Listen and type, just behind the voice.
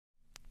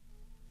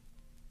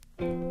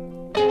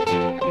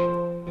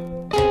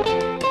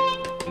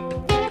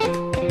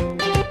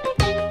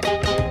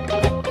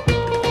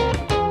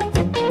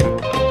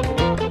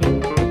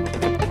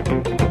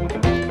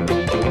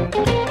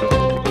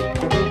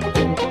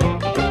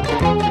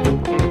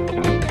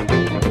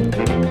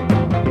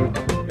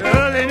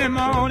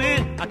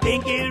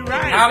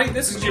Howdy,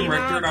 this is Jim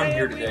Richter, and I'm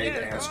here today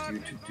to ask you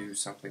to do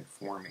something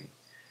for me.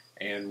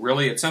 And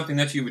really, it's something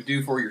that you would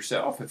do for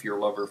yourself if you're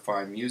a lover of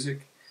fine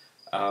music.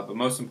 But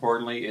most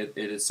importantly, it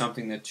is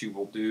something that you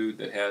will do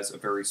that has a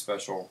very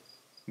special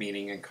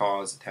meaning and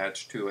cause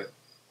attached to it.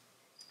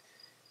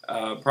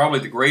 Probably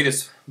the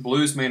greatest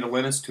blues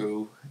mandolinist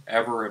to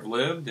ever have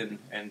lived,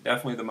 and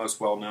definitely the most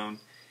well-known,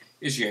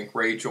 is Yank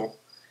Rachell.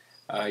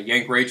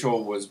 Yank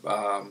Rachell was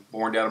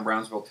born down in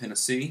Brownsville,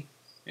 Tennessee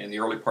in the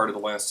early part of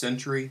the last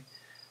century.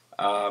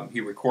 He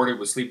recorded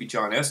with Sleepy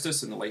John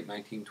Estes in the late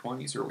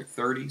 1920s, early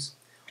 30s.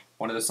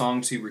 One of the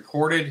songs he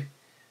recorded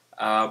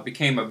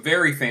became a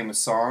very famous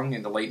song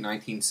in the late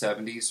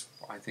 1970s,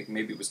 I think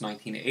maybe it was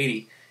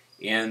 1980,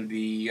 in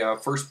the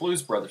first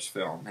Blues Brothers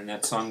film, and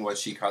that song was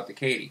She Caught the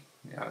Katy.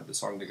 The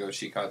song that goes,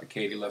 She Caught the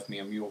Katy, Left Me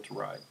a Mule to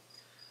Ride.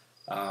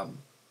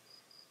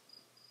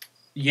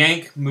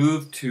 Yank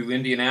moved to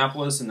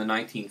Indianapolis in the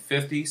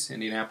 1950s,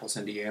 Indianapolis,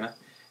 Indiana,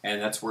 and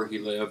that's where he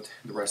lived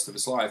the rest of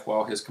his life.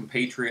 While his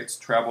compatriots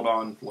traveled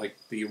on, like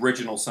the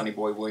original Sonny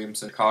Boy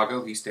Williams in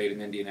Chicago, he stayed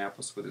in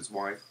Indianapolis with his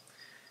wife,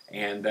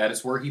 and that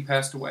is where he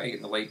passed away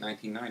in the late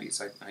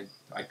 1990s.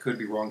 I could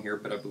be wrong here,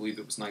 but I believe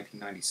it was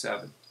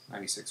 1997,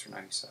 96 or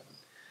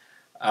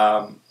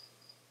 97.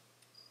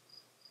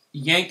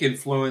 Yank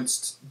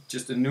influenced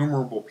just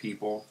innumerable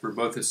people through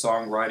both his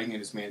songwriting and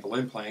his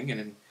mandolin playing, and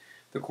in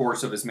the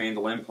course of his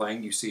mandolin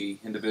playing, you see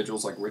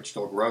individuals like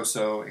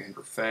DelGrosso,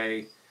 Andra,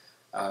 Faye,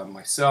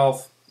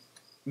 myself,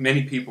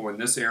 many people in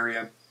this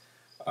area,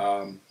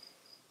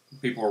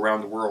 people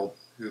around the world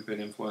who have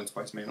been influenced by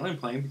his mandolin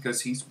playing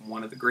because he's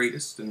one of the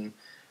greatest and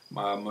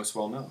most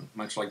well-known,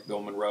 much like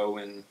Bill Monroe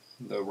in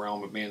the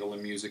realm of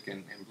mandolin music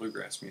and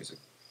bluegrass music.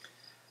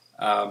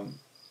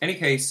 Any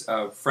case,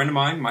 a friend of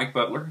mine, Mike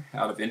Butler,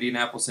 out of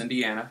Indianapolis,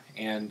 Indiana,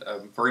 and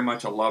very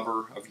much a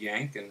lover of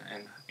Yank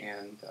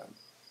and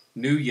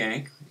knew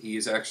Yank. He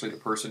is actually the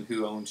person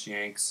who owns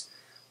Yank's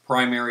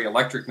primary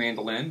electric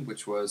mandolin,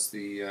 which was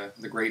the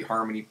great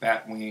Harmony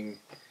Batwing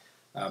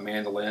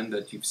mandolin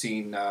that you've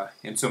seen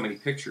in so many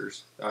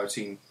pictures. I've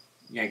seen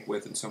Yank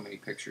with in so many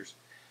pictures.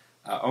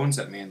 Owns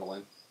that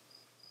mandolin.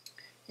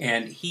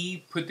 And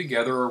he put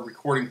together a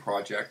recording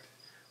project,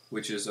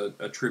 which is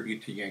a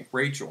tribute to Yank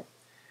Rachell.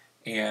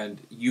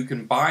 And you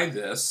can buy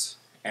this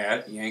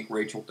at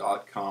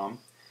yankrachell.com,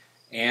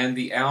 and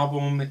the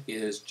album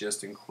is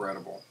just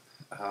incredible.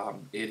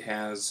 It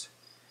has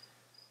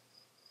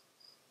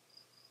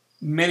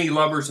many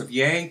lovers of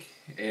Yank.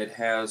 It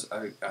has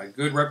a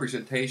good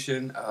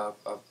representation of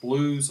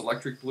blues,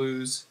 electric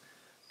blues,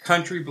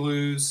 country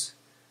blues,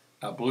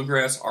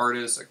 bluegrass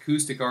artists,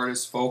 acoustic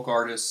artists, folk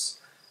artists,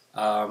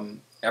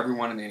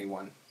 everyone and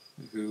anyone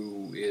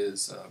who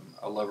is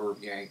a lover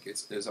of Yank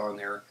is on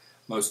there.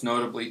 Most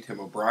notably, Tim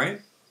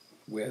O'Brien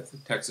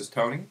with Texas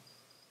Tony.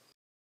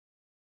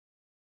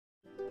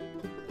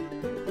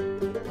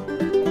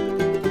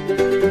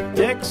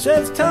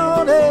 Texas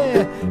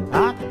Tony,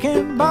 I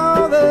can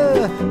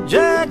bother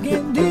Jack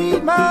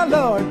indeed, my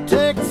lord.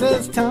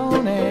 Texas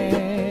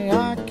Tony,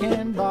 I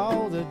can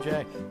bother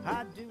Jack.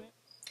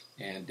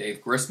 And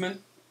Dave Grisman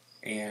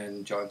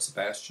and John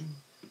Sebastian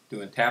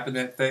doing Tapping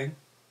That Thing.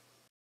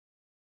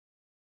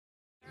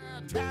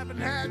 Tapping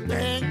that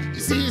thing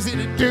is easy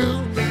to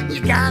do.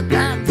 You got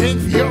that thing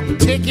for your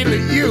particular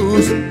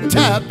use.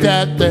 Tap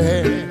that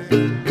thing.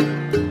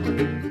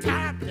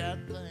 Tap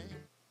that thing.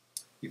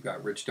 You've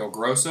got Rich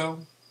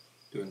DelGrosso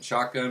doing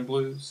Shotgun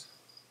Blues.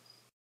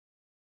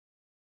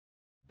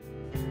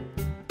 Bring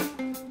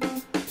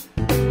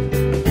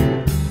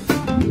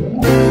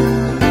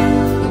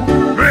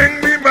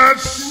me my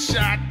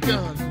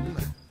shotgun.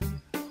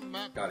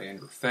 Got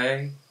Andra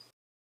Faye.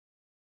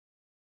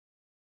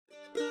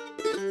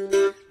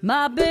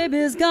 My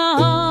baby's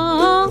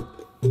gone.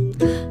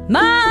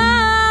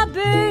 My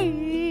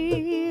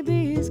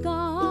baby's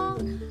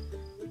gone.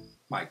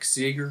 Mike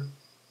Seeger.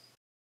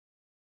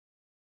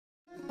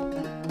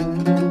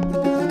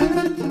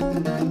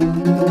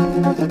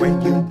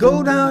 When you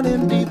go down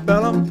in Deep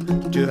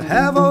Ellum to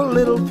have a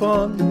little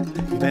fun,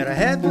 you better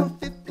have your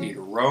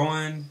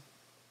Rowan.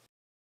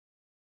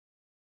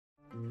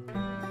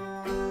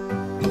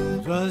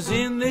 'Twas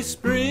in the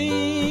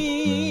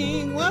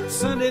spring, one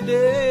Sunday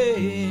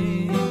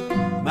day,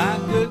 my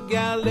good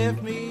gal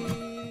left me.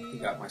 You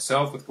got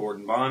myself with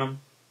Gordon Bonham.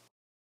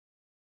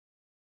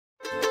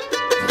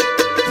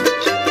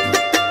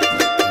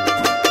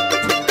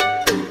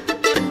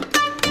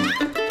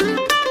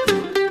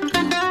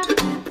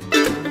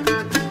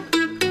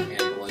 And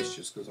the list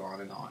just goes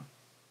on and on.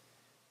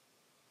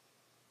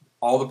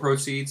 All the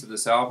proceeds of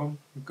this album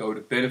go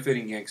to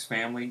benefiting Yank's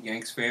family.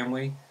 Yank's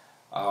family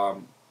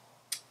are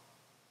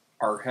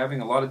having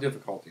a lot of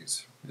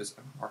difficulties.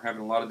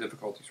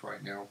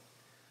 Right now.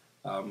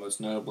 Most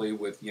notably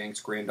with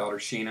Yank's granddaughter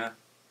Sheena,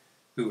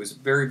 who is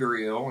very,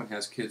 very ill and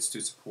has kids to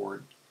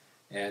support,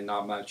 and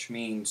not much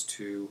means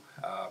to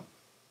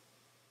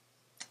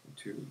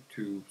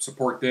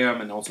support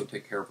them and also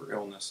take care of her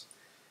illness.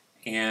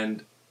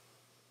 And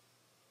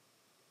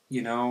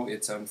you know,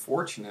 it's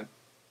unfortunate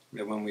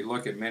that when we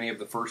look at many of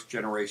the first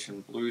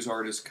generation blues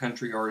artists,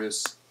 country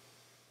artists,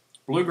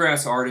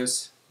 bluegrass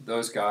artists,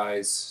 those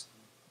guys,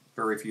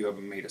 very few of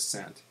them made a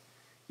cent.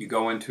 You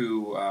go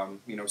into,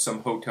 you know,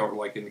 some hotel,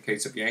 like in the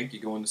case of Yank, you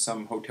go into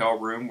some hotel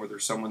room where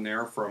there's someone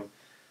there from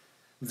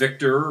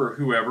Richter or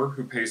whoever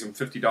who pays them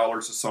 $50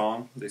 a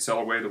song. They sell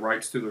away the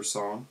rights to their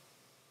song.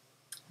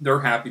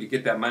 They're happy to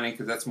get that money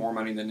because that's more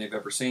money than they've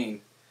ever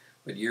seen.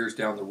 But years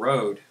down the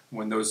road,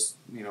 when those,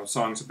 you know,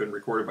 songs have been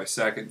recorded by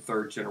second,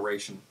 third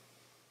generation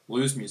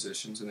blues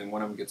musicians, and then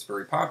one of them gets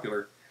very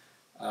popular,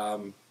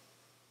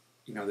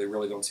 you know, they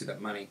really don't see that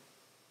money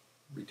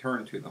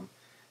returned to them.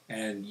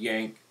 And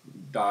Yank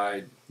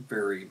died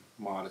very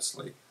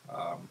modestly.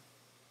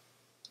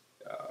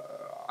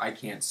 I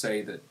can't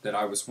say that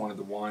I was one of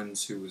the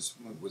ones who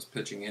was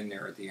pitching in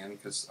there at the end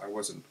because I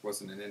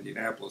wasn't in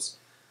Indianapolis,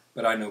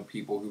 but I know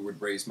people who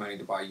would raise money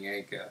to buy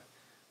Yank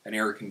an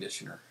air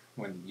conditioner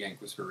when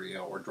Yank was very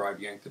ill, or drive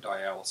Yank to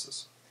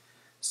dialysis.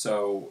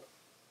 So,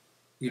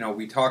 you know,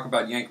 we talk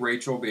about Yank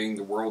Rachell being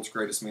the world's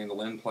greatest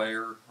mandolin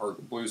player, or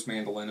blues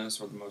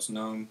mandolinist, or the most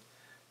known,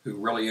 who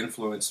really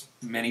influenced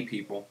many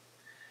people.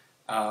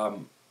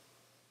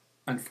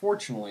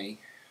 Unfortunately,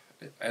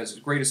 as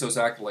great as those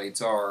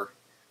accolades are,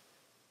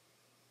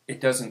 it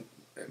doesn't,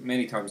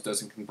 many times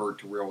doesn't convert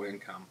to real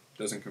income,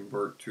 doesn't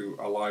convert to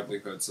a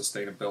livelihood,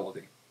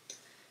 sustainability.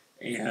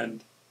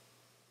 And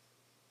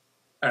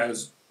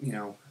as, you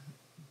know,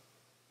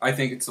 I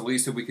think it's the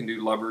least that we can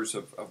do, lovers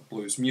of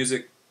blues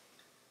music,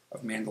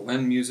 of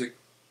mandolin music,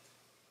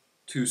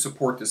 to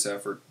support this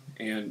effort.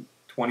 And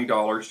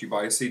 $20, you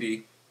buy a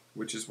CD,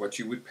 which is what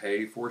you would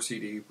pay for a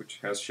CD, which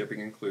has shipping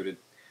included,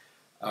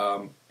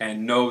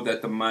 and know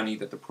that the money,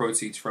 that the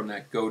proceeds from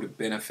that go to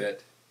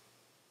benefit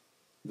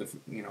the,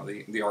 you know,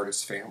 the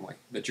artist's family.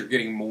 That you're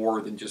getting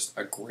more than just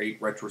a great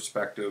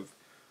retrospective,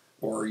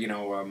 or, you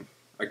know,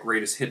 a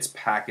greatest hits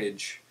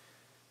package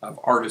of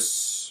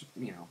artists,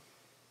 you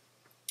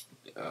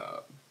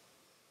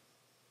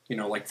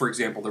know, like, for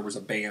example, there was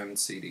a band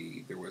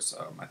CD. There was,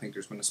 I think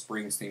there's been a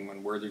Springsteen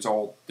one where there's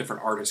all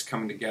different artists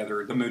coming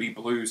together. The Moody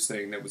Blues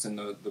thing that was in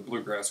the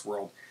bluegrass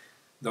world.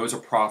 Those are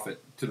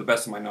profit, to the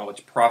best of my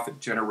knowledge,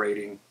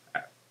 profit-generating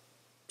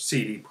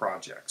CD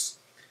projects.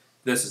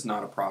 This is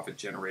not a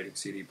profit-generating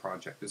CD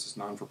project. This is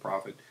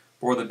non-for-profit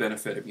for the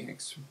benefit of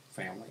Yank's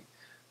family.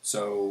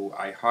 So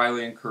I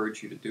highly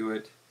encourage you to do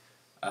it.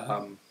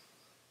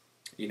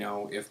 You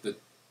know, if the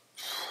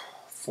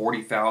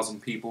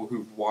 40,000 people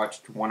who've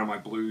watched one of my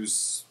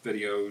blues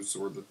videos,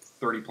 or the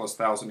 30+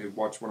 thousand who've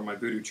watched one of my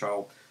Voodoo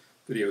Child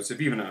videos, if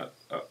even a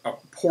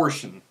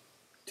portion,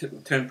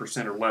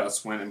 10% or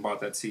less, went and bought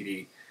that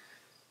CD,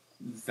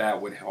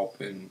 that would help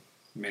in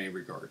many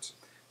regards.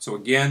 So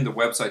again, the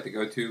website to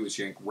go to is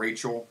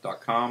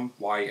yankrachell.com,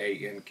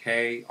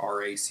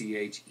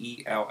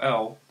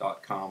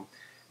 yankrachell.com,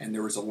 and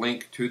there is a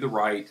link to the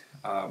right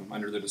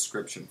under the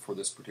description for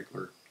this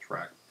particular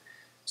track.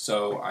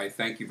 So I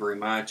thank you very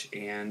much,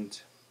 and,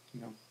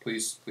 you know,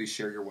 please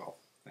share your wealth.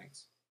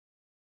 Thanks.